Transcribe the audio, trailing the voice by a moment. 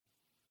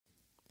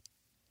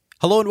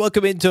Hello and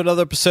welcome into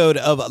another episode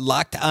of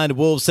Locked On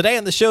Wolves. Today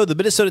on the show, the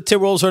Minnesota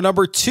Timberwolves are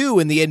number 2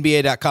 in the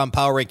NBA.com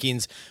power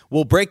rankings.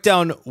 We'll break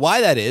down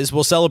why that is.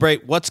 We'll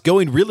celebrate what's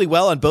going really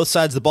well on both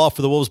sides of the ball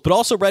for the Wolves, but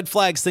also red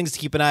flags, things to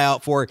keep an eye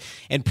out for,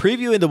 and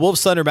previewing the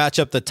Wolves-Thunder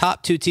matchup. The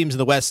top 2 teams in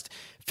the West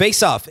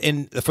face off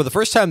for the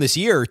first time this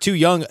year. 2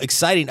 young,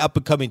 exciting,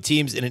 up-and-coming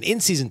teams in an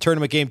in-season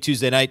tournament game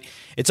Tuesday night.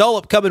 It's all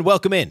upcoming.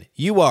 Welcome in.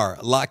 You are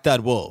Locked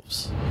On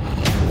Wolves.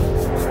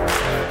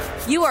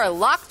 You are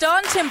Locked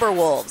On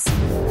Timberwolves,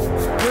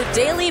 your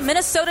daily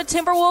Minnesota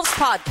Timberwolves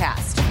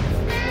podcast.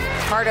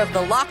 Part of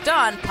the Locked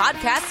On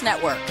Podcast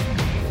Network.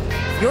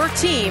 Your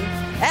team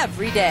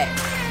every day.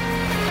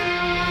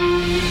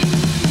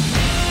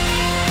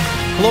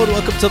 Hello and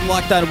welcome to the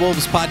Locked On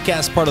Wolves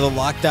podcast, part of the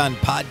Locked On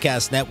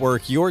Podcast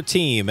Network, your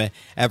team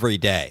every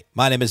day.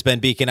 My name is Ben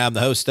Beacon. I'm the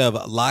host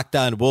of Locked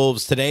On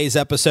Wolves. Today's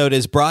episode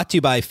is brought to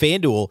you by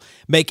FanDuel.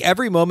 Make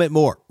every moment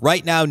more.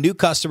 Right now, new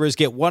customers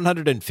get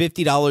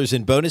 $150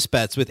 in bonus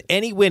bets with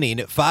any winning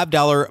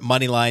 $5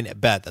 moneyline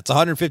bet. That's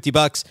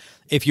 $150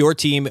 if your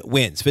team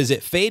wins.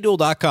 Visit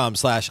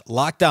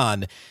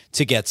FanDuel.com/lockedon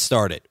to get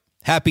started.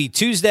 Happy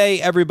Tuesday,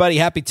 everybody.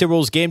 Happy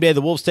Timberwolves game day.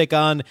 The Wolves take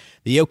on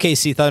the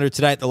OKC Thunder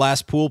tonight, the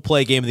last pool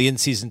play game of the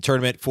in-season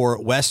tournament for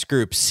West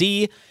Group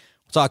C.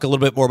 We'll talk a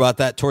little bit more about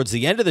that towards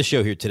the end of the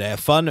show here today. A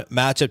fun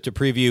matchup to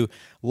preview.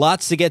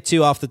 Lots to get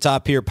to off the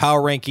top here.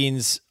 Power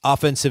rankings,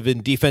 offensive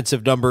and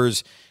defensive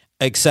numbers,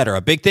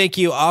 etc. Big thank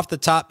you off the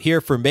top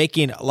here for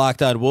making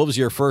Locked On Wolves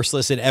your first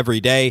listen every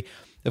day.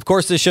 Of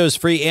course, this show is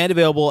free and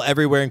available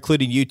everywhere,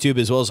 including YouTube,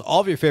 as well as all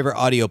of your favorite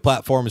audio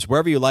platforms.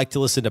 Wherever you like to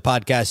listen to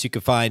podcasts, you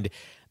can find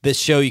this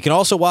show. You can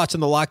also watch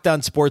on the Locked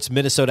On Sports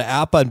Minnesota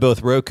app on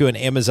both Roku and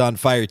Amazon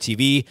Fire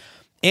TV.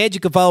 And you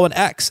can follow on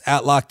X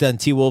at Locked On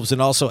T-Wolves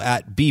and also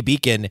at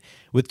B-Beacon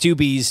with 2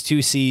 B's, 2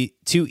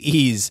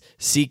 E's,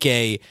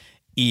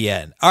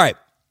 C-K-E-N. All right.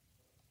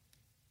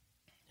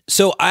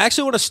 So I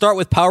actually want to start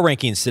with power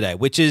rankings today,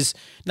 which is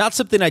not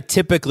something I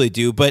typically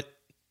do, but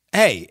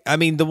hey, I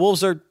mean, the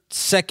Wolves are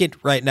second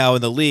right now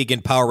in the league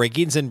in power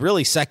rankings and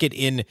really second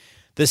in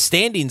the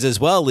standings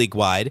as well,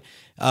 league-wide,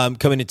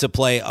 coming into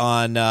play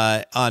on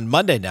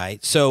Monday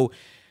night. So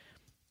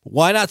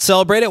why not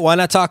celebrate it? Why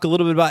not talk a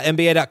little bit about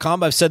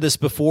NBA.com? I've said this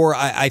before.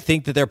 I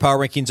think that their power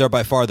rankings are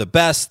by far the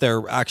best.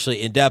 They're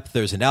actually in-depth.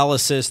 There's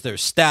analysis.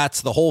 There's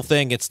stats. The whole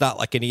thing. It's not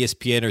like an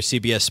ESPN or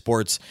CBS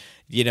Sports,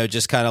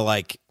 just kind of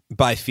like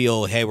by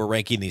feel, hey, we're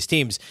ranking these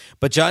teams.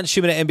 But John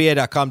Schumann at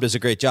NBA.com does a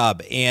great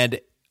job.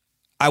 And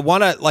I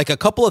want to, a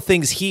couple of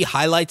things he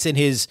highlights in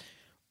his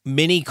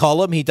mini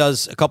column. He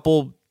does a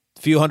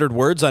few hundred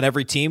words on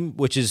every team,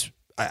 which is,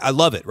 I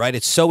love it, right?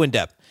 It's so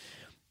in-depth.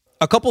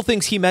 A couple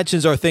things he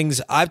mentions are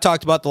things I've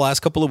talked about the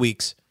last couple of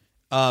weeks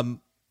in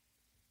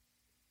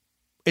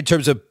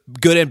terms of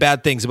good and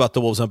bad things about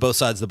the Wolves on both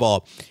sides of the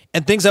ball,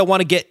 and things I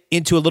want to get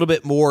into a little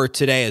bit more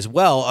today as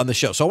well on the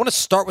show. So I want to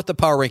start with the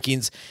power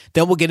rankings,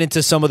 then we'll get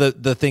into some of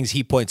the things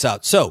he points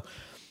out. So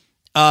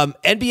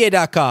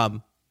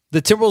NBA.com,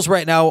 the Timberwolves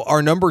right now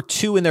are number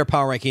 2 in their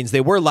power rankings.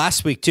 They were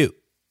last week too.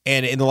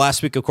 And in the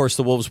last week, of course,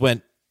 the Wolves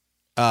went,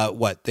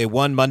 they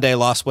won Monday,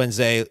 lost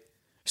Wednesday.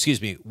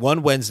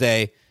 Won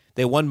Wednesday.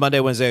 They won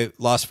Monday, Wednesday,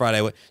 lost Friday.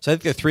 So I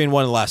think they're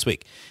 3-1 in the last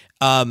week.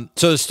 So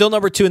they're still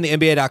number 2 in the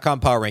NBA.com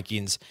power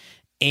rankings.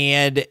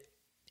 And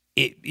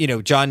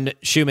John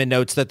Schumann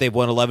notes that they've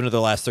won 11 of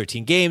their last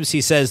 13 games. He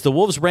says the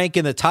Wolves rank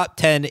in the top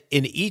 10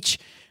 in each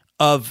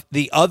of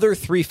the other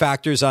 3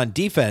 factors on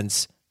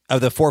defense of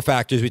the 4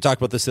 factors. We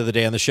talked about this the other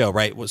day on the show,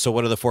 right? So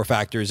what are the 4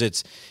 factors?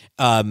 It's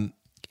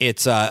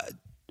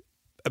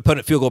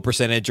opponent field goal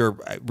percentage, or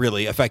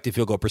really effective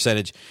field goal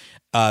percentage,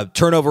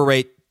 turnover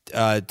rate,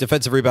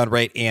 defensive rebound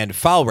rate, and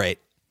foul rate,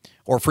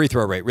 or free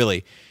throw rate,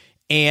 really.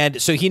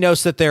 And so he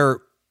notes that they're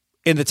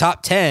in the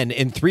top 10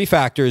 in 3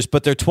 factors,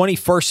 but they're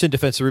 21st in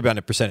defensive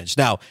rebounding percentage.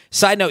 Now,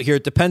 side note here,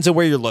 it depends on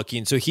where you're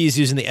looking. So he's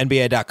using the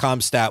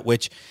NBA.com stat,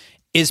 which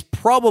is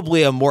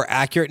probably a more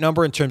accurate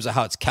number in terms of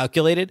how it's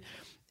calculated.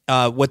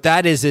 What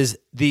that is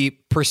the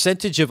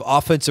percentage of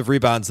offensive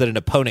rebounds that an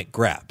opponent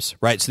grabs,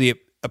 right? So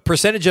a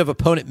percentage of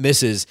opponent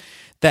misses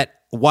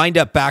that wind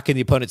up back in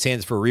the opponent's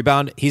hands for a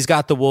rebound. He's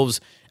got the Wolves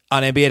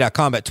on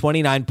NBA.com at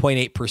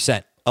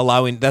 29.8%,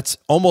 allowing, that's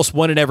almost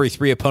 1 in every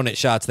 3 opponent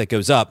shots that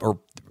goes up, or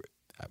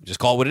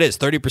just call it what it is,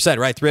 30%,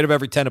 right? 3 out of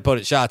every 10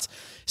 opponent shots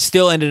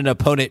still ended in an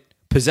opponent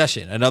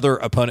possession, another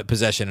opponent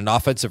possession, an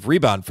offensive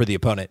rebound for the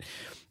opponent.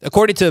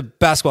 According to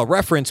Basketball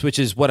Reference, which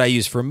is what I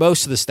use for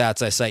most of the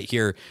stats I cite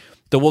here,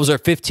 the Wolves are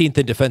 15th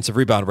in defensive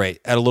rebound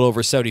rate at a little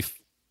over 75%,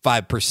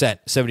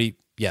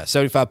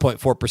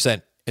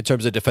 75.4% in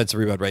terms of defensive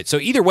rebound rate. So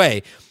either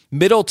way,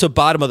 middle to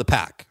bottom of the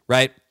pack,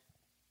 right?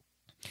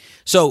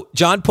 So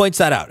John points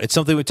that out. It's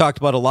something we talked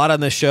about a lot on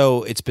this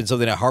show. It's been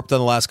something I harped on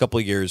the last couple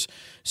of years.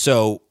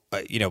 So,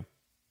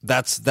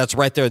 that's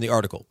right there in the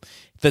article.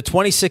 The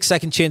 26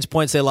 second chance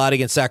points they allowed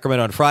against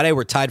Sacramento on Friday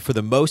were tied for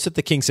the most that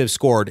the Kings have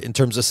scored in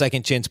terms of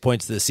second chance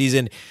points this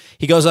season.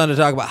 He goes on to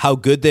talk about how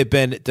good they've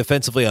been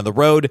defensively on the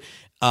road.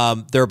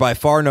 They're by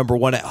far number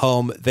 1 at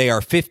home. They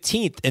are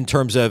 15th in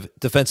terms of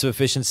defensive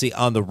efficiency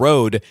on the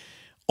road,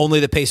 only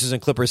the Pacers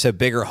and Clippers have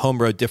bigger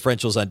home road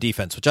differentials on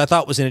defense, which I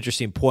thought was an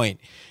interesting point.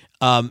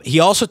 He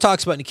also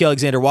talks about Nickeil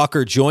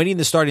Alexander-Walker joining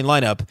the starting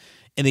lineup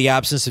in the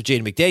absence of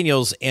Jaden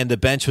McDaniels, and the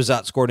bench was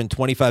outscored in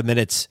 25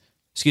 minutes,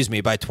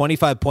 by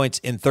 25 points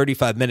in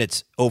 35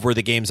 minutes over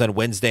the games on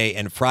Wednesday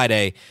and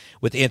Friday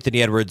with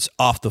Anthony Edwards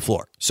off the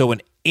floor. So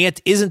when Ant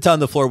isn't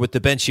on the floor with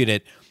the bench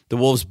unit, the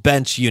Wolves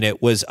bench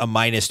unit was a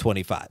minus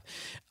 25.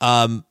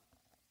 No,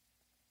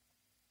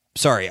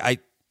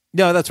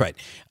 that's right.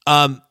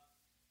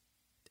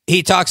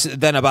 He talks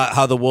then about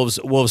how the Wolves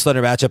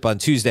Thunder matchup on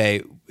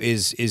Tuesday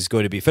is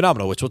going to be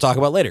phenomenal, which we'll talk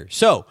about later.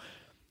 So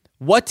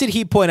what did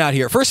he point out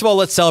here? First of all,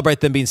 let's celebrate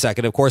them being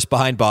second, of course,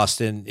 behind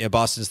Boston.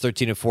 Boston's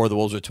 13-4. The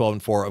Wolves are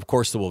 12-4. Of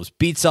course, the Wolves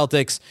beat the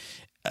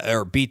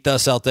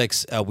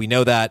Celtics. We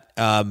know that.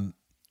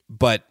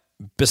 But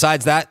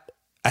besides that,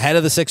 ahead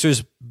of the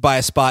Sixers by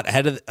a spot,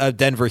 ahead of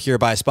Denver here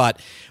by a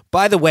spot.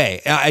 By the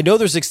way, I know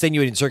there's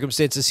extenuating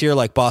circumstances here,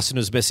 like Boston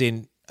was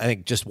missing, I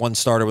think, just one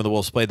starter when the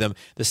Wolves played them.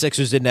 The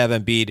Sixers didn't have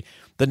Embiid.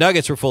 The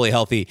Nuggets were fully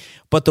healthy.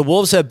 But the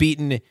Wolves have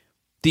beaten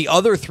the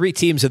other three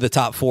teams in the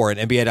top four in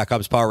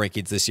NBA.com's power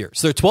rankings this year.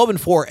 So they're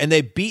 12-4, and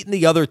they've beaten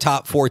the other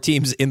top four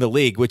teams in the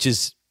league, which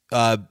is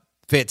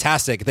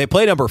fantastic. They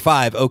play number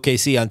 5,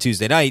 OKC, on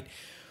Tuesday night.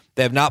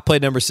 They have not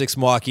played number 6,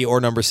 Milwaukee,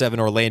 or number 7,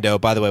 Orlando.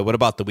 By the way, what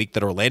about the week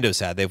that Orlando's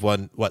had? They've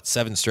won,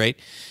 7 straight?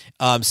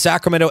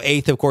 Sacramento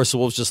 8th. Of course, the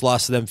Wolves just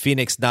lost to them.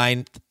 Phoenix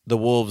 9th. The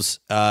Wolves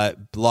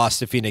lost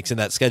to Phoenix in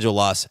that schedule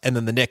loss. And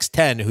then the Knicks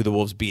 10, who the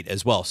Wolves beat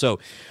as well. So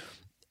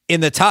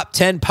in the top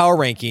 10 power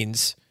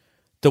rankings,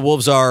 the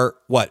Wolves are,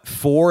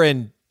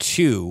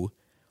 4-2.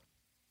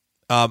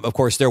 Of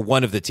course, they're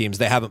one of the teams.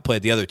 They haven't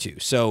played the other two.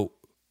 So,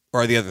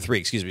 or the other three,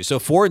 excuse me. So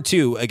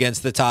 4-2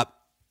 against the top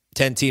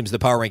 10 teams, the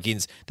power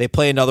rankings. They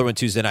play another one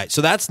Tuesday night.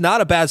 So that's not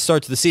a bad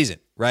start to the season,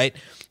 right?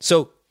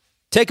 So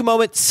take a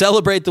moment,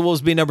 celebrate the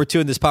Wolves being number 2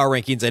 in this power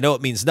rankings. I know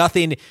it means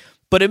nothing,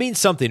 but it means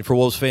something for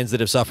Wolves fans that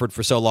have suffered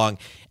for so long.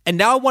 And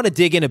now I want to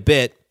dig in a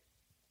bit.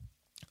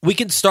 We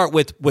can start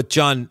with what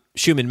John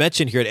Schumann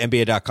mentioned here at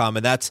NBA.com,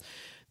 and that's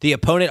the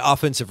opponent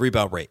offensive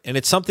rebound rate. And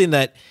it's something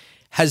that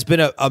has been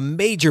a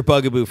major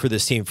bugaboo for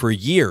this team for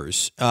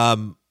years,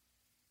 the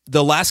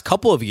last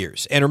couple of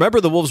years. And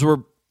remember, the Wolves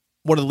were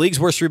one of the league's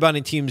worst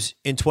rebounding teams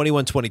in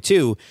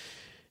 21-22,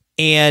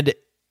 and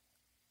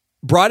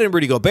brought in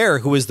Rudy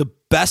Gobert, who is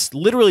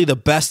literally the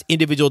best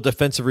individual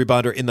defensive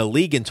rebounder in the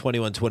league in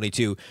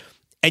 21-22.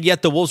 And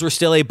yet the Wolves were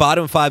still a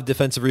bottom 5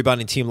 defensive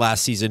rebounding team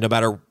last season, no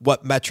matter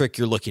what metric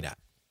you're looking at.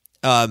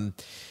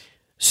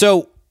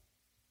 So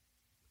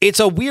it's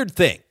a weird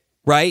thing,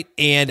 right?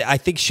 And I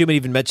think Schumann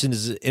even mentioned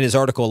in his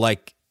article,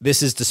 like,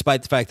 this is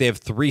despite the fact they have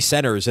 3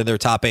 centers in their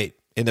top 8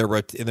 in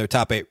their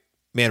top 8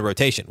 man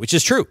rotation, which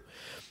is true.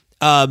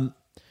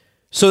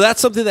 So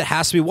that's something that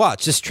has to be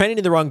watched. Just trending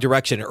in the wrong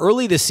direction.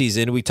 Early this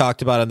season, we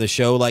talked about on the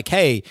show, like,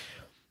 hey,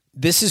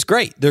 this is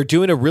great. They're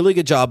doing a really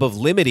good job of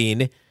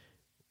limiting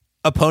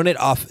opponent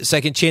off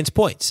second chance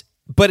points,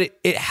 but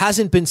it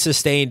hasn't been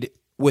sustained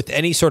with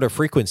any sort of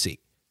frequency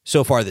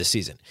so far this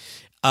season.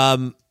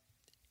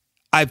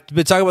 I've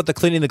been talking about the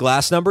cleaning the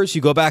glass numbers.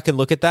 You go back and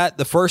look at that.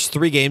 The first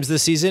 3 games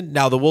this season,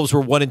 now the Wolves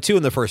were 1-2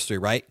 in the first 3,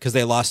 right? Because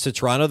they lost to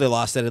Toronto, they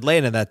lost at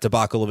Atlanta in that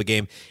debacle of a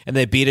game, and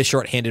they beat a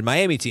shorthanded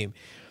Miami team.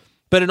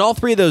 But in all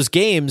 3 of those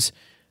games,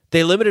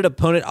 they limited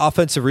opponent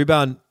offensive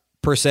rebound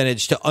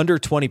percentage to under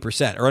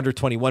 20% or under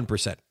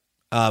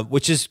 21%,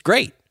 which is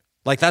great.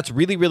 Like, that's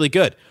really, really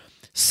good.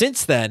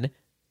 Since then,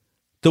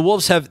 the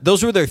Wolves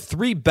those were their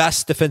 3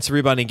 best defensive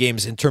rebounding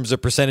games in terms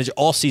of percentage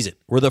all season,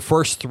 were the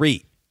first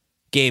 3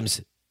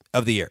 games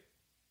of the year.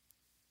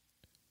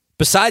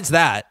 Besides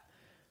that,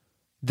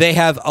 they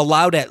have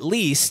allowed at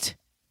least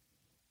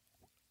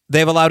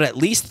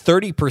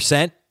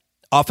 30%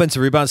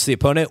 offensive rebounds to the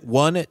opponent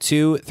 1,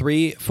 2,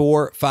 3,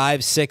 4,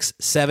 5, 6,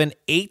 7,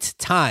 8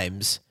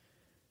 times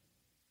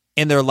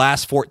in their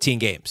last 14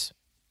 games.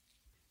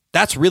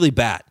 That's really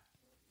bad.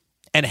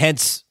 And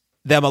hence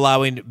them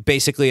allowing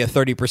basically a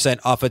 30%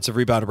 offensive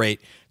rebound rate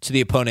to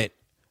the opponent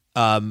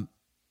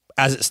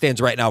as it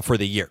stands right now for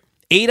the year.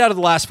 8 out of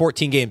the last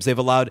 14 games, they've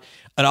allowed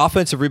an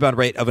offensive rebound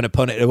rate of an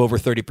opponent of over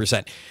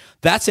 30%.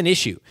 That's an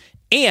issue.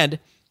 And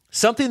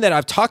something that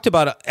I've talked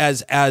about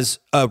as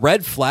a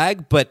red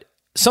flag, but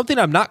something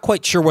I'm not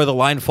quite sure where the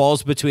line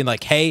falls between,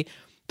 like, hey,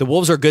 the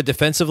Wolves are good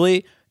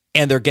defensively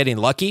and they're getting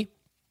lucky,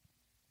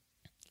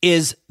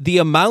 is the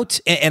amount,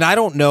 and I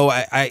don't know,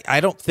 I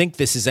don't think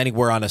this is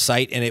anywhere on a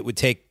site, and it would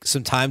take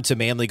some time to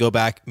manually go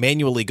back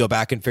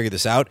and figure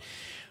this out.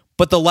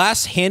 But the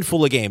last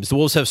handful of games, the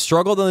Wolves have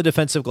struggled on the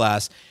defensive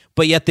glass,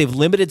 but yet they've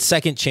limited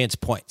second chance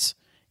points.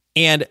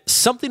 And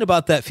something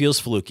about that feels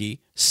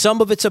fluky.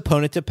 Some of it's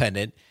opponent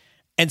dependent,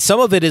 and some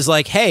of it is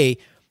like, hey,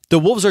 the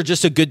Wolves are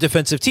just a good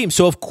defensive team,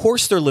 so of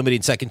course they're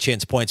limiting second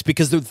chance points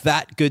because they're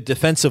that good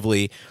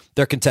defensively.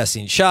 They're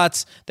contesting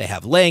shots, they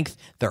have length,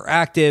 they're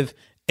active,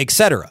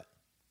 etc.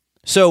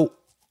 So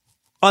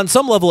on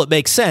some level it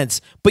makes sense,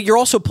 but you're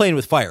also playing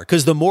with fire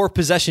because the more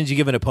possessions you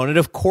give an opponent,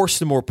 of course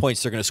the more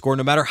points they're going to score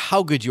no matter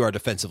how good you are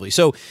defensively.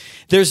 So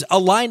there's a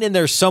line in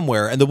there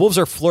somewhere, and the Wolves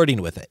are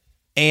flirting with it.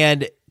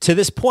 And to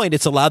this point,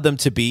 it's allowed them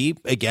to be,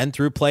 again,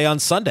 through play on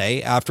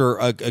Sunday after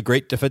a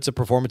great defensive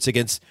performance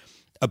against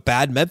a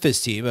bad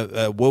Memphis team,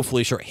 a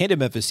woefully short-handed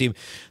Memphis team.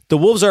 The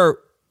Wolves are,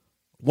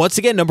 once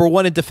again, number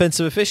one in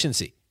defensive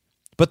efficiency,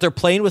 but they're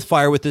playing with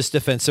fire with this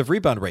defensive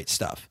rebound rate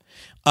stuff.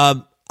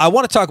 I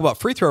want to talk about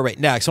free throw rate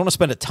next. I want to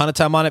spend a ton of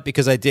time on it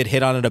because I did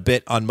hit on it a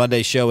bit on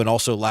Monday's show and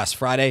also last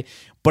Friday,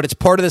 but it's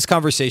part of this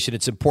conversation.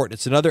 It's important.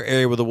 It's another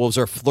area where the Wolves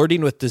are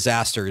flirting with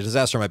disaster.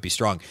 Disaster might be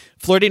strong.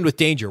 Flirting with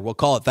danger. We'll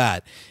call it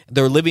that.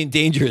 They're living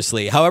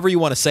dangerously, however you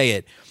want to say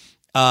it.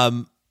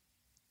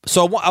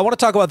 So I want to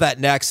talk about that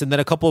next, and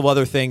then a couple of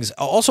other things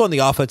also on the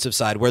offensive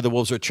side where the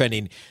Wolves are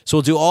trending. So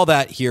we'll do all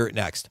that here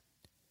next.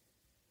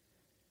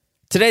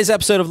 Today's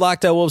episode of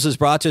Locked On Wolves is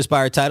brought to us by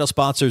our title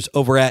sponsors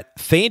over at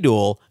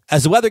FanDuel.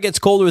 As the weather gets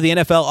colder, the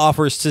NFL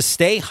offers to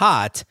stay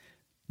hot.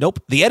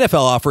 Nope, the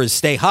NFL offers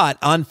stay hot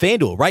on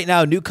FanDuel. Right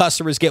now, new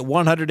customers get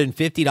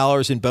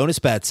 $150 in bonus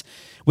bets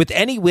with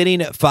any winning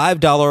 $5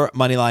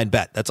 moneyline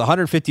bet. That's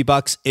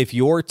 $150 if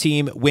your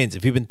team wins.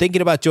 If you've been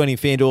thinking about joining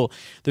FanDuel,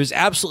 there's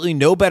absolutely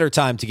no better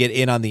time to get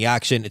in on the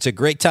action. It's a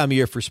great time of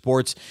year for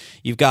sports.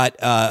 You've got,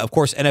 of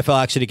course,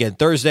 NFL action again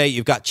Thursday.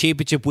 You've got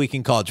championship week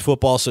in college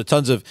football, so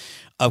tons of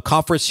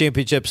conference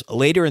championships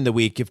later in the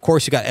week. Of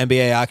course, you got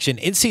NBA action,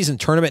 in-season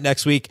tournament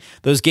next week.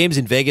 Those games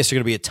in Vegas are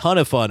going to be a ton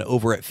of fun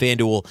over at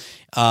FanDuel.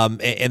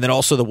 And then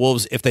also the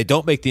Wolves, if they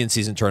don't make the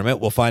in-season tournament,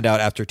 we'll find out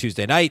after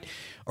Tuesday night,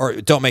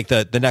 or don't make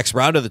the next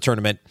round of the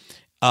tournament,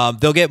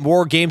 they'll get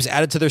more games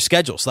added to their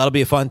schedule. So that'll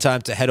be a fun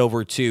time to head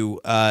over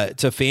to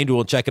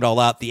FanDuel and check it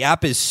all out. The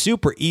app is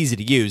super easy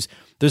to use.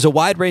 There's a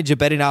wide range of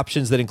betting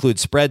options that include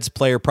spreads,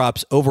 player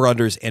props,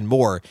 over-unders, and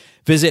more.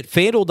 Visit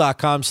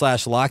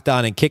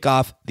FanDuel.com/lockedon and kick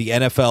off the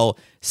NFL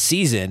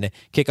season.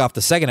 Kick off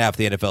the second half of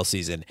the NFL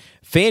season.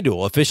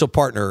 FanDuel, official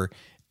partner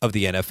of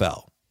the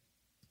NFL.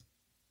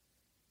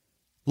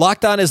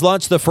 Locked On has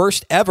launched the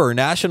first ever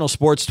national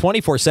sports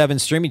 24/7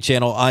 streaming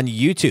channel on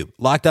YouTube.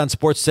 Locked On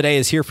Sports Today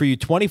is here for you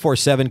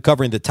 24/7,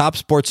 covering the top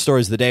sports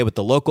stories of the day with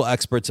the local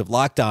experts of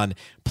Locked On,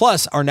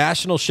 plus our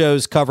national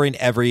shows covering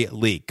every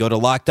league. Go to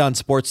Locked On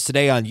Sports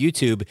Today on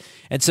YouTube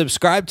and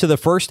subscribe to the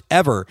first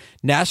ever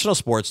national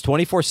sports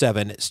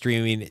 24/7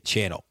 streaming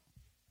channel.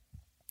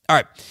 All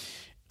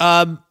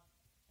right.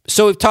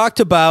 So we've talked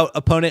about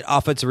opponent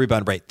offensive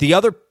rebound rate. The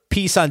other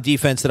piece on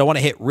defense that I want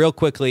to hit real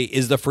quickly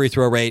is the free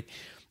throw rate.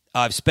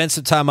 I've spent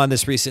some time on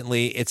this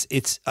recently.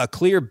 It's a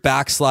clear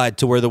backslide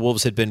to where the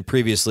Wolves had been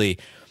previously.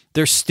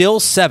 They're still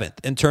seventh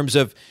in terms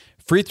of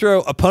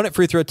opponent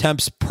free throw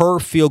attempts per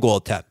field goal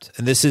attempt.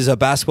 And this is a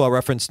basketball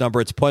reference number.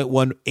 It's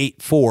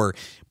 0.184,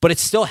 but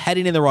it's still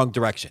heading in the wrong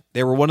direction.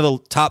 They were one of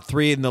the top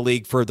three in the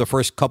league for the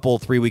first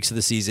 3 weeks of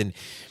the season.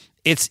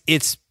 It's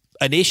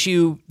an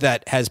issue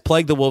that has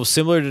plagued the Wolves,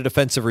 similar to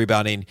defensive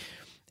rebounding,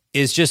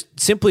 is just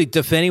simply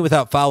defending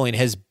without fouling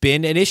has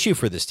been an issue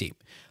for this team.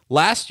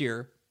 Last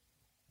year,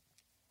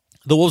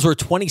 the Wolves were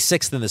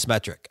 26th in this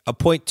metric, a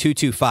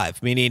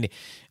 .225, meaning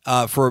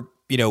for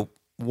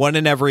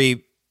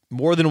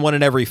more than one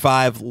in every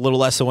 5, a little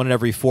less than 1 in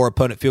every 4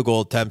 opponent field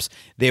goal attempts,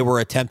 they were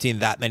attempting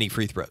that many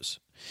free throws.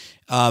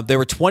 They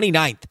were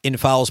 29th in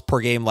fouls per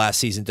game last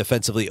season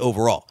defensively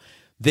overall.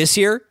 This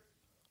year,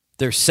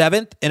 they're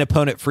 7th in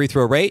opponent free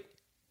throw rate,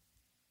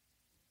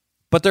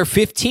 but they're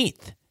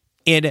 15th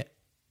in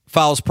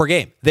fouls per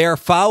game. They are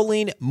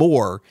fouling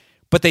more,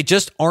 but they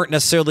just aren't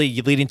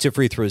necessarily leading to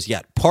free throws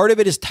yet. Part of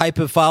it is type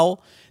of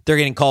foul. They're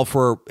getting called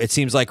for, it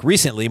seems like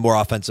recently, more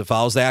offensive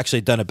fouls. They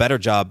actually done a better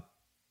job,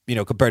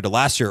 compared to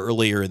last year,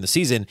 earlier in the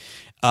season,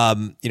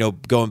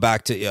 going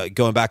back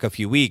a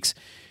few weeks.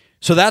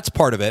 So that's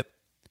part of it.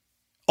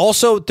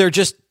 Also, they're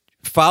just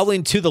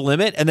fouling to the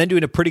limit and then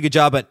doing a pretty good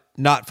job at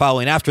not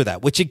fouling after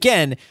that, which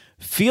again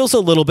feels a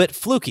little bit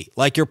fluky.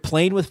 Like you're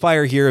playing with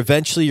fire here.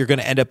 Eventually you're going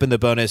to end up in the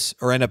bonus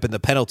or end up in the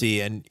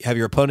penalty and have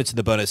your opponents in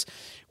the bonus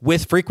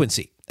with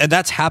frequency. And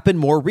that's happened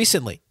more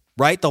recently,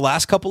 right? The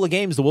last couple of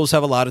games, the Wolves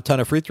have allowed a ton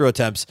of free throw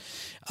attempts.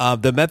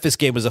 The Memphis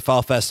game was a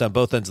foul fest on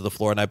both ends of the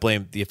floor, and I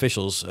blame the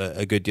officials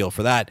a good deal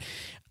for that.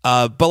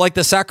 But like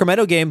the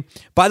Sacramento game,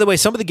 by the way,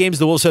 some of the games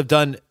the Wolves have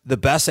done the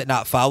best at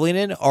not fouling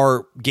in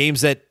are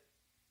games that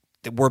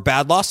were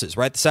bad losses,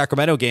 right? The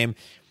Sacramento game,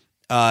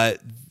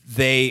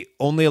 they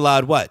only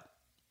allowed what?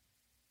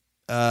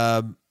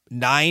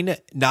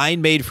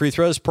 9 made free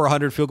throws per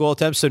 100 field goal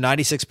attempts, so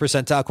 96th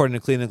percentile according to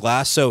Cleveland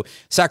Glass. So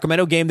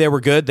Sacramento game, they were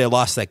good. They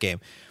lost that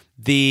game.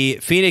 The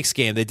Phoenix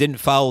game, they didn't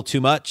foul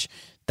too much.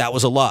 That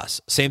was a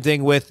loss. Same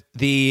thing with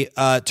the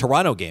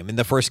Toronto game in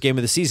the first game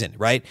of the season,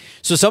 right?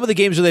 So some of the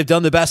games where they've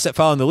done the best at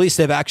fouling the least,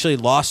 they've actually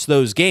lost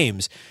those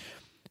games.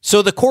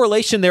 So the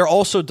correlation there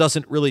also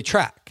doesn't really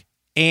track.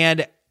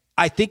 And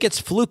I think it's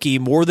fluky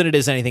more than it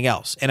is anything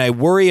else. And I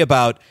worry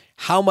about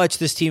how much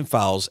this team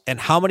fouls and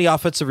how many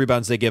offensive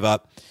rebounds they give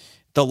up,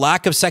 the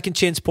lack of second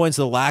chance points,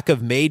 the lack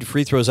of made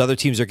free throws other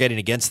teams are getting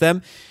against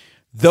them.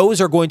 Those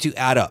are going to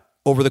add up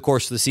over the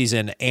course of the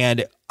season.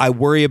 And I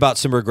worry about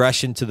some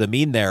regression to the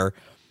mean there.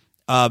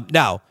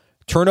 Now,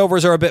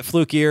 turnovers are a bit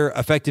flukier.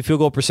 Effective field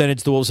goal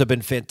percentage, the Wolves have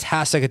been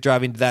fantastic at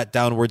driving that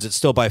downwards. It's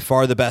still by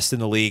far the best in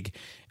the league.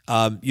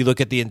 You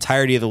look at the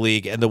entirety of the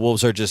league, and the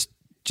Wolves are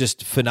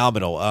just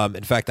phenomenal.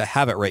 In fact, I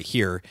have it right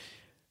here,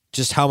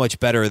 just how much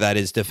better that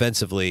is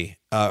defensively,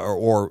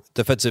 or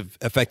defensive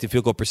effective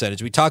field goal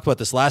percentage. We talked about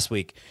this last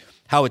week,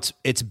 how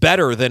it's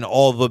better than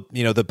all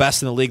the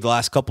best in the league the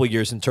last couple of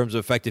years in terms of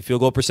effective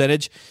field goal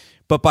percentage,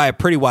 but by a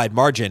pretty wide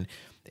margin.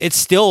 It's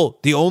still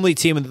the only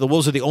team, and the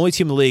Wolves are the only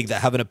team in the league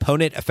that have an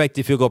opponent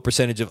effective field goal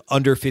percentage of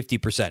under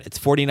 50%. It's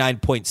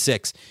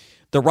 49.6.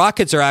 The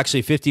Rockets are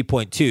actually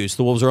 50.2, so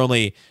the Wolves are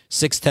only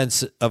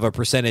 0.6 of a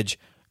percentage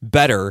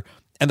better,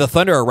 and the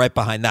Thunder are right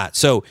behind that.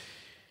 So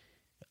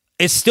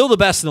it's still the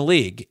best in the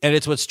league, and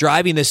it's what's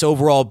driving this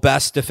overall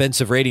best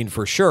defensive rating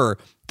for sure.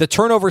 The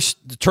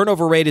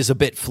turnover rate is a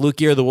bit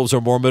flukier. The Wolves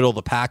are more middle of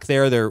the pack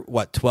there. They're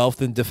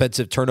 12th in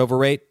defensive turnover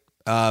rate.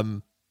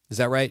 Is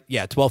that right?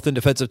 Yeah, 12th in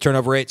defensive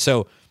turnover rate.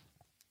 So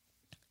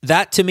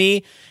that, to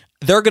me,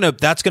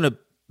 that's gonna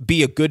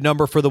be a good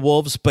number for the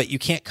Wolves, but you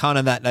can't count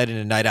on that night in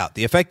and night out.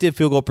 The effective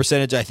field goal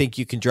percentage, I think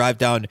you can drive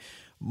down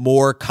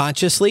more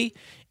consciously,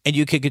 and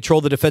you can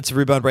control the defensive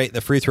rebound rate and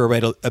the free throw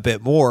rate a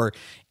bit more.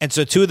 And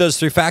so two of those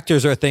three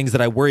factors are things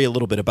that I worry a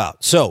little bit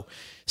about. So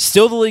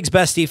still the league's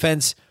best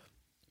defense,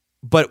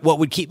 but what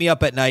would keep me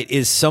up at night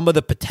is some of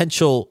the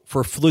potential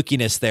for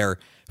flukiness there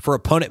for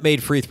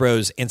opponent-made free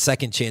throws and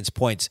second chance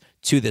points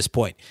to this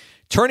point.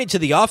 Turning to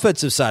the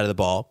offensive side of the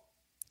ball,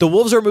 the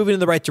Wolves are moving in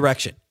the right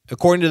direction.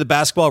 According to the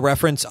Basketball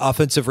Reference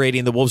offensive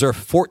rating, the Wolves are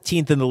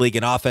 14th in the league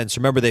in offense.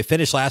 Remember, they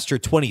finished last year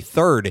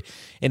 23rd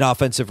in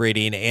offensive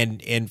rating,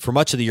 and for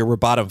much of the year were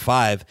bottom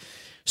 5.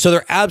 So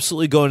they're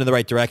absolutely going in the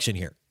right direction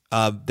here.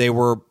 They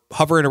were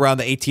hovering around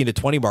the 18 to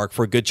 20 mark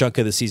for a good chunk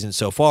of the season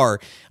so far.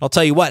 I'll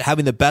tell you what,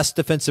 having the best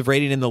defensive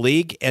rating in the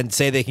league and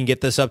say they can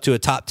get this up to a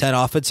top 10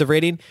 offensive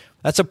rating,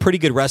 that's a pretty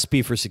good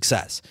recipe for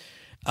success.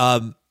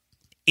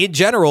 In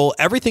general,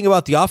 everything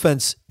about the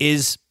offense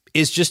is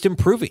just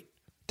improving.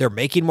 They're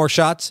making more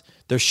shots.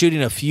 They're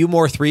shooting a few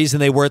more threes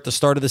than they were at the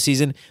start of the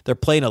season. They're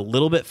playing a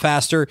little bit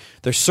faster.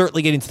 They're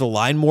certainly getting to the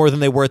line more than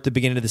they were at the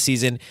beginning of the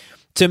season.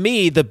 To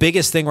me, the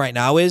biggest thing right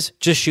now is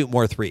just shoot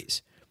more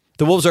threes.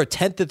 The Wolves are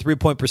 10th in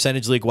three-point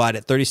percentage league-wide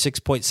at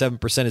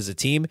 36.7% as a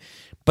team,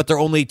 but they're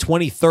only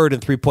 23rd in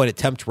three-point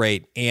attempt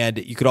rate, and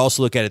you could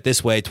also look at it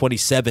this way,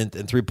 27th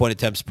in three-point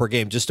attempts per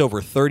game, just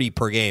over 30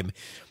 per game.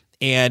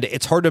 And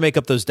it's hard to make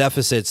up those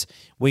deficits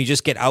when you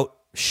just get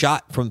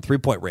outshot from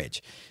three-point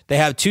range. They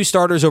have two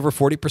starters over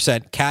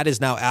 40%. Cat is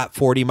now at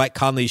 40. Mike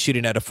Conley is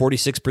shooting at a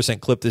 46%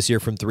 clip this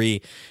year from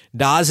three.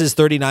 Nas is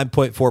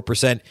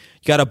 39.4%. You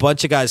got a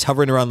bunch of guys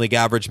hovering around league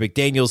average.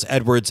 McDaniels,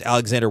 Edwards,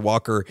 Alexander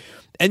Walker.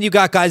 And you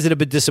got guys that have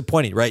been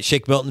disappointing, right?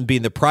 Shake Milton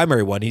being the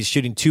primary one. He's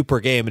shooting 2 per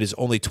game and is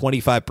only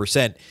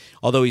 25%,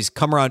 although he's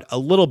come around a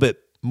little bit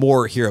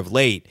more here of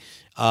late,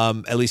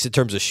 at least in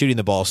terms of shooting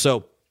the ball.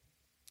 So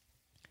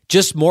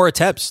just more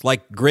attempts,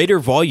 like greater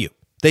volume.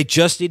 They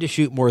just need to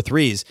shoot more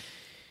threes.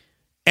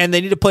 And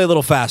they need to play a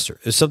little faster.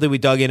 It's something we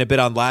dug in a bit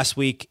on last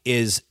week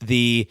is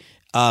the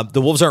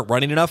Wolves aren't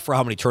running enough for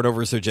how many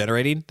turnovers they're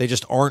generating. They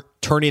just aren't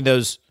turning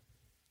those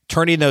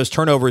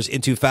turnovers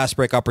into fast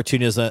break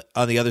opportunities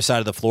on the other side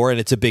of the floor, and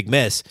it's a big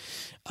miss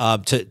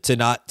to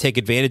not take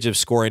advantage of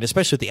scoring,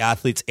 especially with the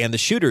athletes and the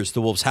shooters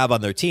the Wolves have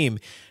on their team,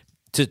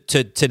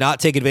 to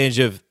not take advantage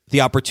of the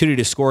opportunity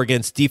to score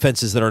against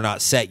defenses that are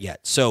not set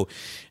yet. So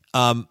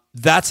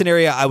that's an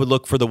area I would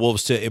look for the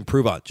Wolves to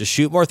improve on. Just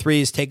shoot more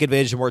threes, take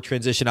advantage of more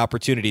transition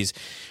opportunities.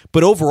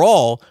 But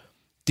overall,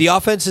 the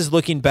offense is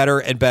looking better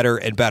and better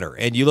and better.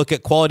 And you look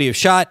at quality of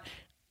shot,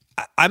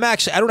 I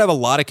don't have a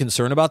lot of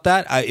concern about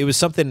that. It was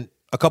something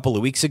a couple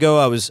of weeks ago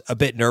I was a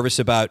bit nervous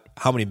about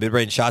how many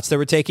mid-range shots they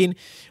were taking.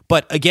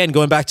 But again,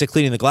 going back to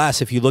cleaning the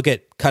glass, if you look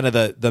at kind of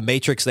the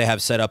matrix they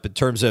have set up in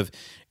terms of,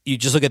 you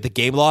just look at the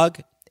game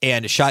log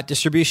and shot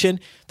distribution,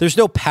 there's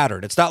no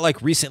pattern. It's not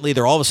like recently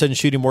they're all of a sudden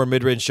shooting more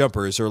mid-range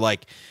jumpers or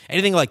like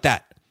anything like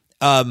that.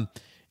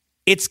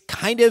 It's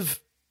kind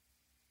of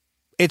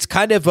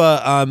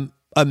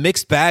a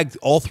mixed bag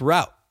all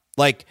throughout.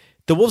 Like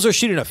the Wolves are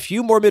shooting a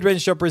few more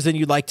mid-range jumpers than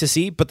you'd like to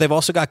see, but they've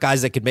also got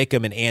guys that can make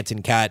them in Ant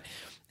and Cat.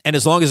 And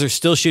as long as they're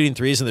still shooting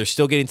threes and they're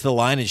still getting to the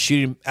line and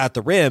shooting at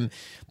the rim,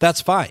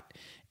 that's fine.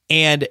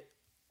 And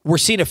we're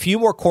seeing a few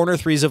more corner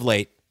threes of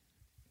late.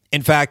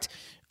 In fact,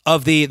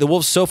 of the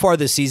Wolves so far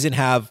this season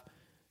have,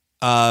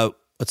 8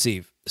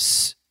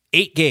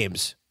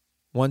 games.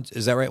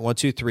 Is that right? 1,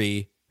 2,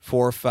 3,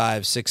 4,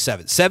 5, 6,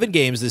 7. 7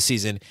 games this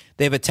season.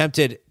 They've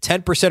attempted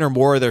 10% or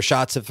more of their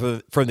shots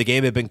from the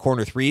game have been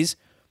corner threes,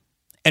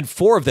 and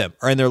 4 of them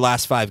are in their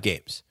last 5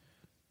 games.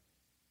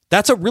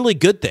 That's a really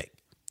good thing.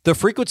 The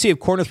frequency of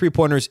corner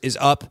three-pointers is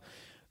up.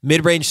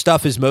 Mid-range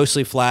stuff is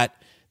mostly flat.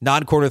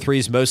 Non-corner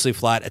threes mostly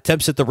flat.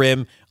 Attempts at the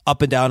rim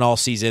up and down all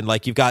season.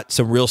 Like you've got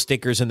some real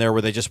stinkers in there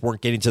where they just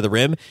weren't getting to the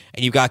rim,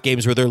 and you've got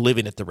games where they're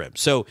living at the rim.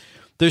 So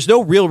there's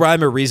no real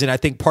rhyme or reason. I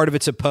think part of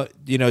it's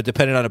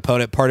dependent on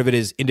opponent. Part of it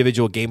is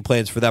individual game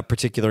plans for that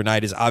particular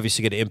night is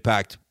obviously going to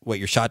impact what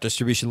your shot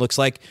distribution looks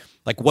like.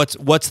 Like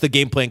what's the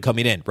game plan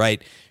coming in,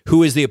 right?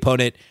 Who is the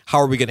opponent? How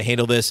are we going to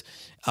handle this?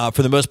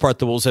 For the most part,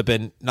 the Wolves have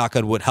been, knock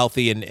on wood,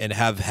 healthy and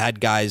have had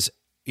guys,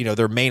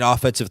 their main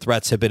offensive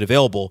threats have been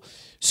available.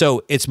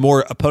 So it's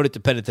more opponent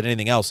dependent than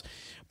anything else.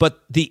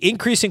 But the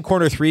increase in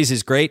corner threes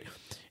is great.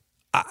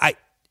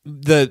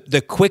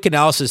 The quick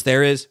analysis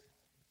there is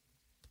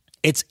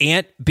it's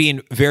Ant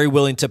being very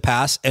willing to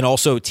pass and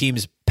also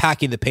teams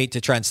packing the paint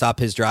to try and stop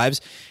his drives.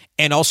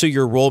 And also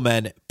your roll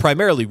men,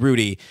 primarily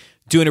Rudy,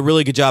 doing a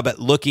really good job at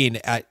looking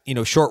at,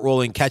 short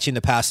rolling, catching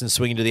the pass and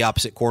swinging to the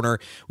opposite corner.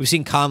 We've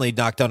seen Conley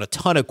knock down a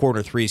ton of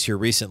corner threes here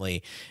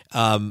recently.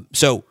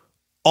 So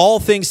all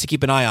things to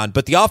keep an eye on,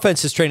 but the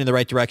offense is trending in the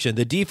right direction.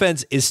 The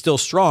defense is still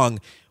strong,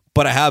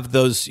 but I have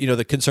those,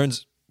 the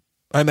concerns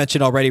I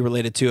mentioned already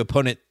related to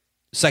opponent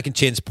second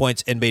chance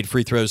points and made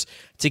free throws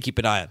to keep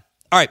an eye on.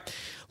 All right,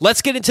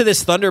 let's get into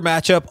this Thunder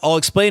matchup. I'll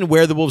explain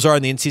where the Wolves are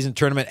in the in-season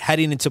tournament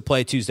heading into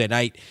play Tuesday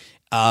night.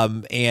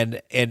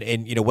 And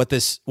what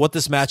this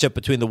matchup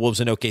between the Wolves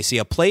and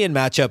OKC, a play-in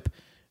matchup,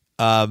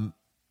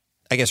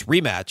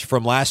 rematch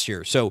from last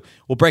year. So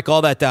we'll break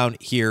all that down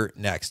here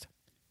next.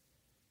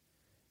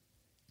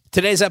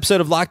 Today's episode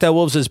of Locked On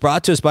Wolves is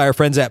brought to us by our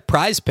friends at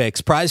Prize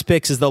Picks. Prize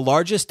Picks is the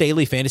largest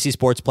daily fantasy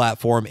sports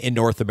platform in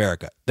North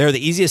America. They're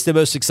the easiest and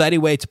most exciting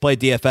way to play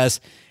DFS.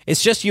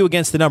 It's just you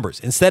against the numbers.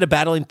 Instead of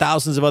battling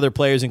thousands of other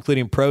players,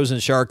 including pros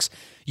and sharks,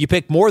 you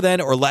pick more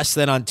than or less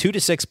than on 2 to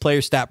 6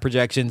 player stat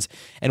projections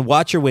and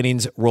watch your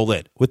winnings roll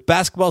in. With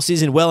basketball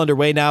season well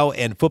underway now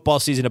and football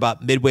season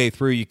about midway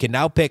through, you can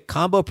now pick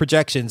combo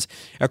projections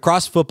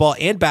across football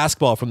and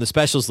basketball from the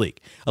Specials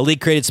League, a league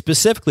created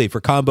specifically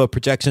for combo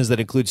projections that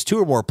includes 2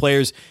 or more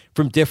players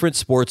from different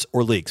sports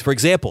or leagues. For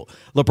example,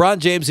 LeBron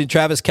James and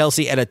Travis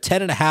Kelce at a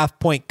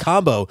 10.5-point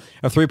combo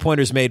of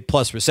three-pointers made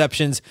plus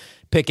receptions.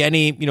 Pick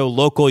any,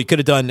 local. You could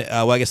have done,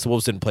 I guess the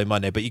Wolves didn't play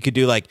Monday, but you could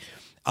do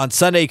on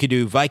Sunday, you could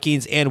do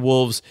Vikings and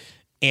Wolves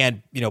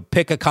and,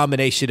 pick a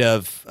combination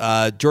of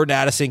Jordan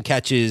Addison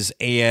catches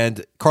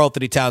and Karl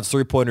Anthony Towns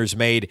three-pointers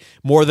made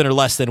more than or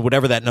less than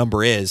whatever that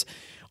number is.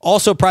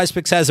 Also, Prize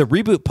Picks has a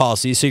reboot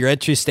policy, so your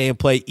entries stay in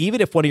play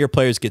even if one of your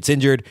players gets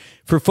injured.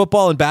 For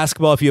football and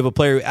basketball, if you have a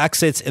player who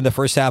exits in the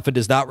first half and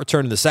does not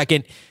return in the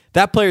second,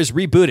 that player is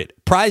rebooted.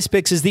 Prize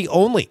Picks is the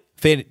only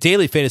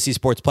daily fantasy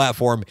sports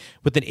platform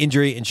with an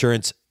injury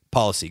insurance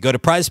policy. Go to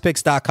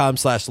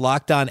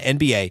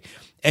prizepicks.com/LockedOnNBA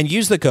and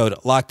use the code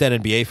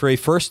LockedOnNBA for a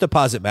first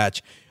deposit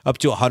match up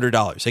to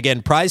 $100.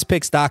 Again,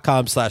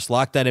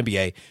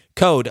 prizepicks.com/LockedOnNBA,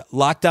 code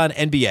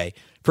LockedOnNBA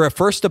for a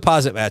first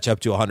deposit match up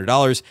to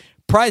 $100.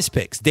 Prize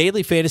Picks,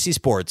 daily fantasy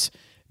sports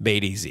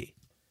made easy.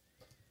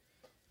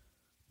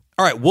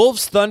 All right,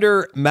 Wolves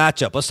Thunder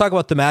matchup. Let's talk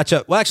about the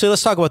matchup. Well, actually,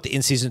 let's talk about the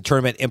in-season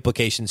tournament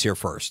implications here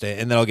first,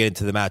 and then I'll get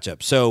into the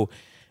matchup. So,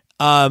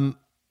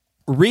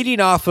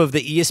 reading off of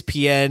the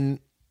ESPN,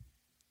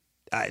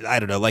 I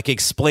don't know,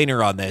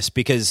 explainer on this,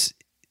 because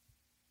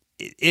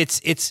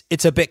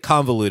it's a bit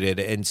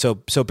convoluted, and so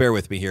bear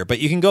with me here. But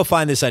you can go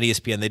find this on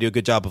ESPN. They do a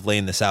good job of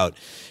laying this out.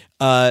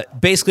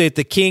 Basically, if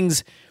the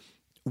Kings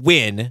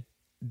win,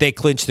 they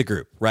clinch the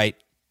group, right?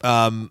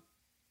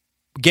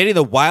 Getting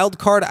the wild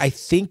card, I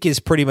think, is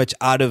pretty much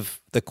out of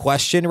the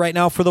question right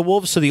now for the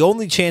Wolves. So the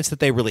only chance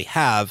that they really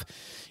have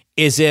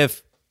is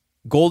if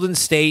Golden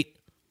State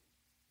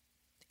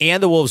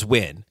and the Wolves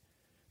win.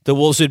 The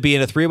Wolves would be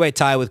in a 3-way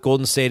tie with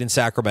Golden State and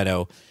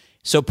Sacramento.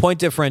 So point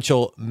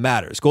differential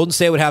matters. Golden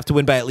State would have to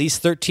win by at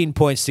least 13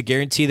 points to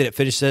guarantee that it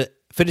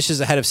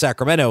finishes ahead of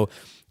Sacramento.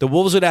 The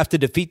Wolves would have to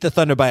defeat the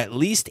Thunder by at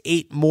least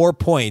 8 more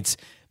points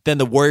than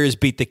the Warriors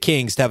beat the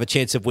Kings to have a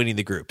chance of winning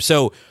the group.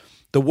 So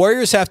the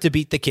Warriors have to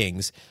beat the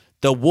Kings.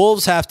 The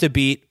Wolves have to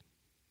beat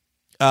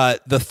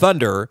the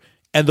Thunder.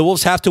 And the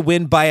Wolves have to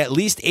win by at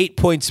least 8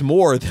 points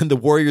more than the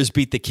Warriors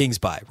beat the Kings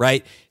by,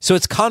 right? So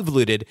it's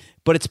convoluted,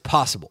 but it's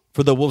possible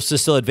for the Wolves to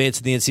still advance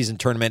in the in-season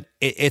tournament.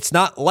 It's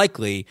not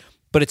likely,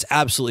 but it's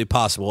absolutely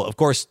possible. Of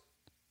course,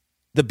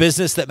 the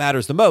business that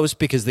matters the most,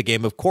 because the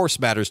game, of course,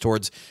 matters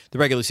towards the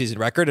regular season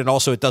record. And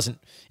also, if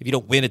you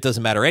don't win, it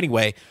doesn't matter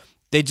anyway.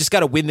 They just got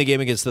to win the game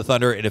against the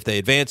Thunder. And if they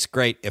advance,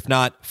 great. If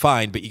not,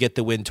 fine. But you get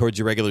the win towards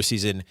your regular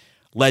season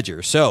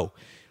ledger. So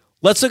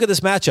let's look at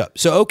this matchup.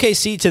 So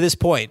OKC to this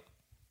point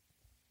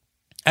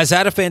has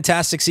had a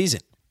fantastic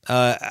season.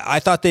 I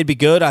thought they'd be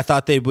good. I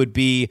thought they would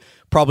be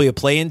probably a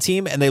play-in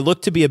team, and they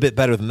look to be a bit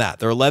better than that.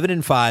 They're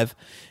 11-5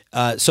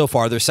 so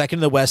far. They're second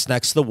in the West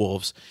next to the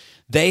Wolves.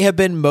 They have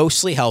been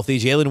mostly healthy.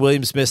 Jalen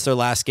Williams missed their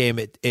last game.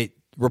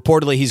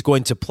 Reportedly, he's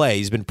going to play.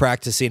 He's been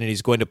practicing, and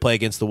he's going to play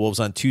against the Wolves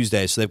on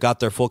Tuesday. So they've got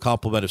their full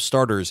complement of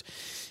starters.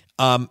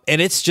 And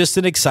it's just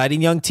an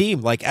exciting young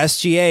team.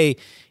 SGA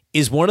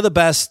is one of the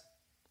best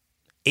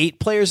 8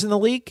 players in the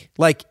league.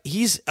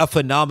 He's a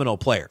phenomenal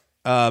player.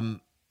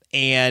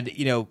 And,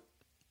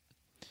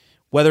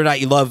 whether or not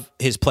you love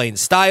his playing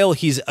style,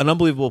 he's an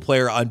unbelievable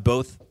player on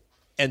both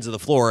ends of the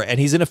floor, and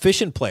he's an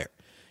efficient player.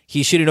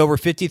 He's shooting over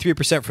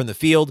 53% from the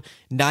field,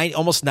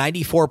 almost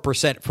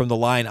 94% from the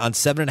line on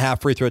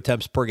 7.5 free throw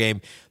attempts per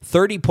game,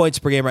 30 points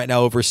per game right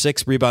now, over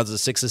 6 rebounds and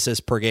 6 assists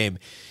per game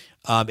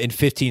in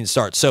 15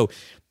 starts. So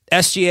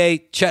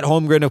SGA, Chet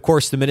Holmgren, of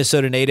course, the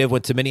Minnesota native,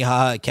 went to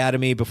Minnehaha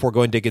Academy before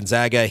going to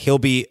Gonzaga. He'll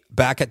be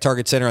back at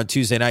Target Center on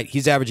Tuesday night.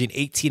 He's averaging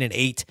 18 and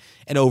 8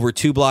 and over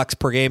 2 blocks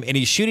per game, and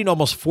he's shooting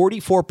almost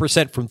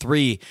 44% from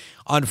three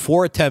on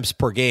 4 attempts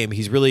per game.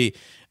 He's really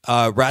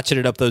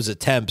ratcheted up those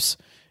attempts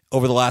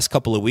over the last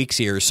couple of weeks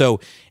here. So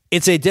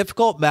it's a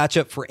difficult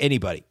matchup for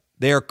anybody.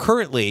 They are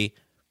currently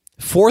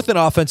 4th in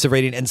offensive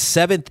rating and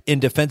 7th in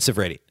defensive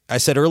rating. I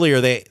said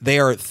earlier they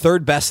are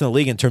 3rd best in the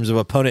league in terms of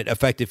opponent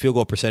effective field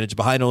goal percentage,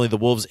 behind only the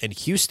Wolves and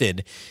Houston,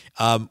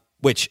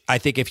 which I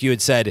think if you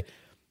had said,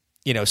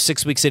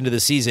 6 weeks into the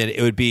season,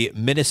 it would be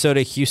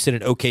Minnesota, Houston,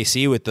 and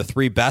OKC with the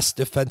 3 best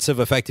defensive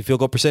effective field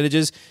goal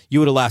percentages, you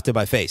would have laughed in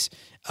my face.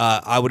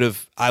 I would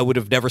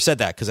have never said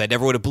that because I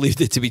never would have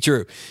believed it to be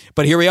true.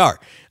 But here we are.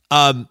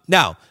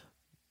 Now,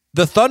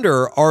 the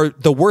Thunder are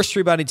the worst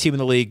rebounding team in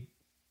the league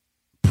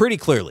pretty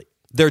clearly.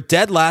 They're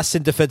dead last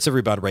in defensive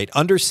rebound rate,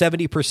 under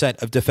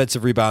 70% of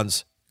defensive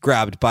rebounds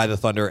grabbed by the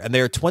Thunder, and they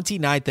are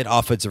 29th in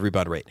offensive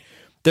rebound rate.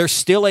 They're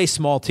still a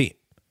small team.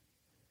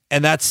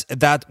 And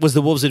that was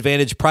the Wolves'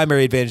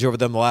 primary advantage over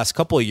them the last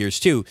couple of years,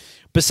 too.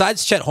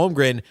 Besides Chet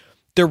Holmgren,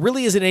 there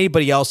really isn't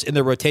anybody else in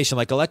their rotation.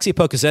 Like Alexei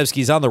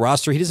Pokusevsky is on the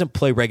roster. He doesn't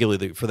play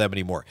regularly for them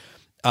anymore.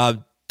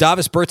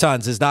 Davis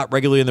Bertans is not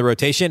regularly in the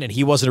rotation, and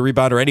he wasn't a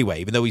rebounder anyway,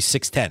 even though he's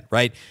 6'10",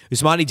 right?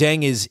 Ousmane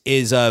Dieng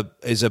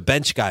is a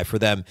bench guy for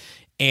them,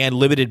 and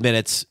limited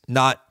minutes,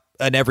 not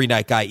an every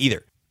night guy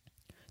either.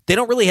 They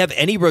don't really have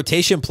any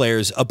rotation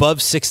players above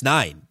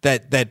 6'9"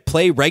 that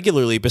play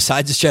regularly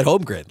besides Chet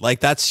Holmgren. Like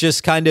that's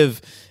just kind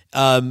of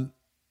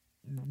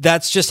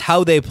that's just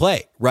how they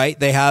play, right?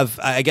 They have,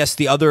 I guess,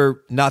 the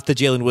other, not the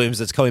Jalen Williams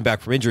that's coming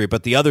back from injury,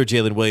 but the other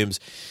Jalen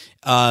Williams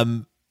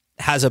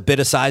has a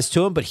bit of size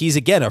to him, but he's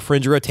again a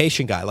fringe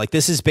rotation guy. Like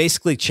this is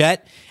basically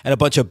Chet and a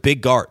bunch of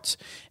big guards,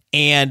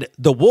 and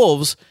the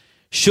Wolves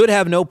should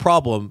have no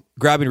problem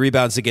grabbing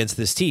rebounds against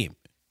this team.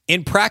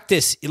 In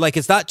practice, like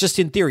it's not just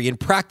in theory, in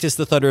practice,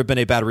 the Thunder have been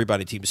a bad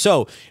rebounding team.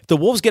 So if the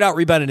Wolves get out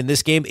rebounded in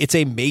this game, it's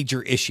a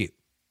major issue.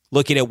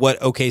 Looking at what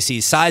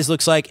OKC's size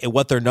looks like and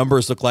what their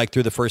numbers look like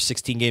through the first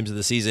 16 games of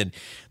the season,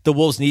 the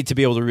Wolves need to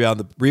be able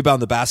to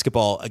rebound the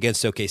basketball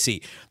against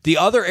OKC. The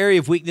other area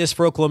of weakness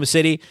for Oklahoma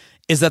City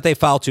is that they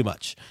foul too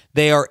much.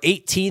 They are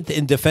 18th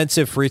in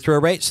defensive free throw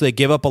rate, so they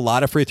give up a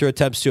lot of free throw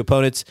attempts to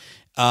opponents.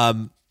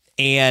 Or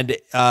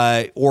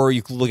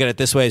you can look at it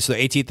this way. So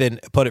they're 18th in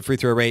opponent free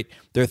throw rate.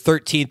 They're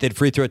 13th in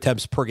free throw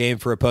attempts per game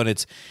for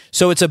opponents.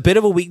 So it's a bit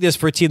of a weakness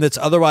for a team that's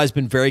otherwise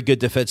been very good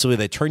defensively.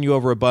 They turn you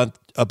over a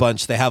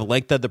bunch. They have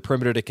length at the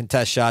perimeter to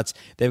contest shots.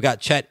 They've got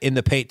Chet in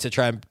the paint to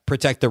try and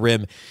protect the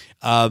rim.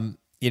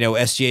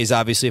 SGA is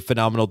obviously a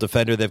phenomenal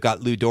defender. They've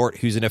got Lou Dort,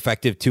 who's an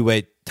effective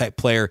two-way type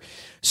player.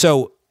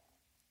 So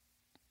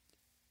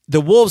the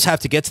Wolves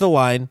have to get to the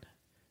line,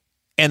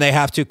 and they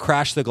have to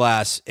crash the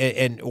glass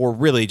or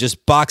really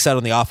just box out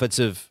on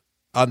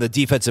the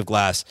defensive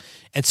glass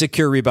and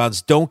secure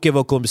rebounds. Don't give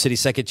Oklahoma City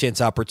second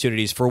chance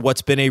opportunities for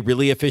what's been a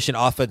really efficient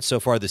offense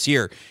so far this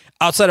year.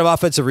 Outside of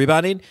offensive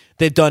rebounding,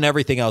 they've done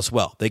everything else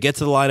well. They get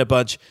to the line a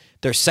bunch.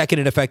 They're second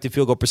in effective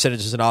field goal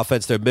percentages in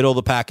offense. They're middle of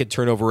the pack in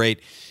turnover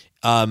rate.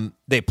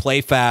 They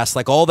play fast.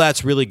 Like all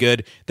that's really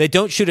good. They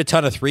don't shoot a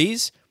ton of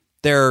threes.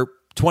 They're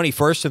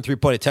 21st in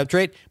three-point attempt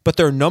rate, but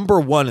they're number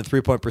 1 in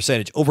three-point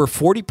percentage, over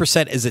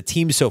 40% as a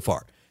team so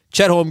far.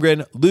 Chet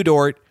Holmgren, Lou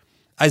Dort,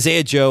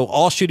 Isaiah Joe,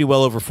 all shooting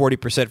well over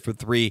 40% from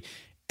three.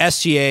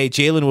 SGA,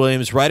 Jalen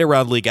Williams, right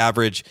around league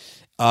average.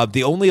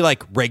 The only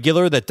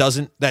regular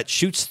that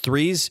shoots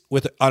threes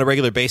on a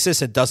regular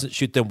basis and doesn't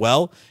shoot them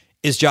well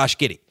is Josh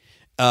Giddey.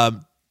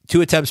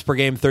 2 attempts per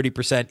game,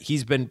 30%.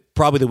 He's been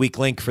probably the weak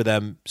link for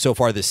them so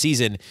far this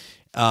season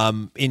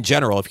in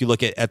general, if you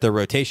look at their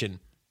rotation.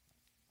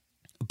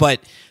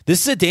 But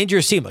this is a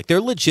dangerous team. They're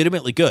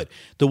legitimately good.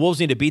 The Wolves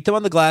need to beat them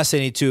on the glass.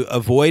 They need to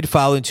avoid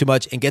fouling too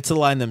much and get to the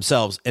line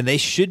themselves. And they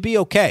should be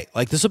okay.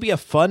 This will be a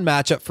fun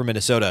matchup for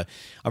Minnesota.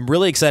 I'm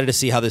really excited to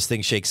see how this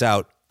thing shakes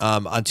out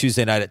on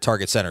Tuesday night at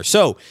Target Center.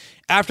 So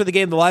after the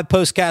game, the live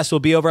postcast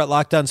will be over at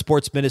Locked On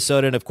Sports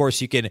Minnesota. And of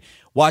course, you can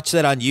watch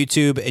that on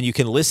YouTube and you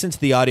can listen to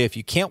the audio. If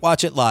you can't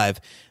watch it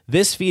live,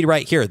 this feed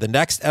right here, the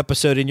next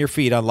episode in your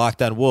feed on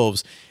Locked On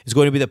Wolves, is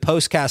going to be the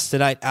postcast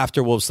tonight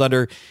after Wolves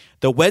Thunder.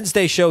 The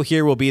Wednesday show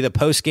here will be the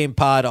post-game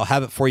pod. I'll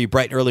have it for you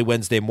bright and early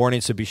Wednesday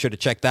morning, so be sure to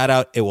check that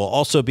out. It will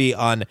also be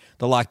on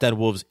the Locked On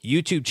Wolves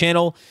YouTube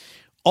channel.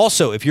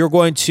 Also, if you're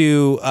going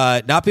to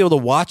not be able to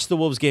watch the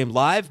Wolves game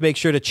live, make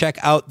sure to check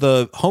out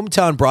the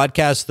hometown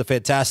broadcast, the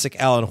fantastic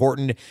Alan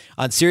Horton,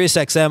 on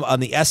SiriusXM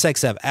on the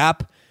SXM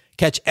app.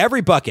 Catch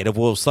every bucket of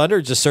Wolves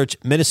Thunder. Just search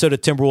Minnesota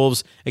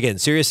Timberwolves. Again,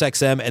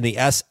 SiriusXM and the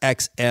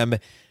SXM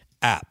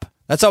app.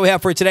 That's all we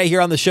have for today here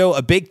on the show.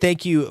 A big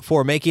thank you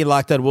for making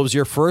Locked On Wolves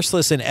your first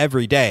listen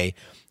every day.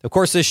 Of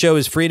course, this show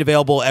is free and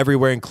available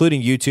everywhere,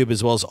 including YouTube,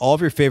 as well as all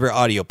of your favorite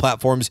audio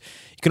platforms.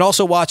 You can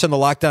also watch on the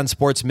Locked On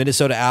Sports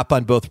Minnesota app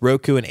on both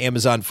Roku and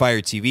Amazon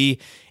Fire TV.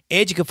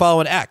 And you can follow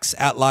on X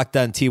at Locked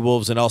On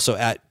T-Wolves and also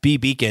at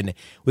BBeacon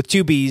with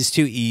 2 B's,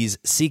 2 E's,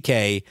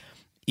 CKEN.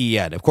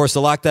 Of course,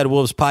 the Locked On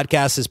Wolves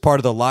podcast is part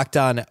of the Locked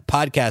On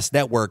Podcast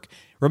Network.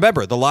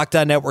 Remember, the Locked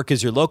On Network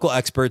is your local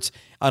experts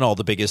on all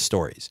the biggest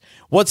stories.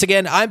 Once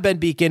again, I'm Ben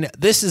Beecken.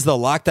 This is the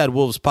Locked On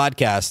Wolves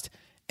podcast,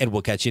 and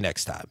we'll catch you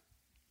next time.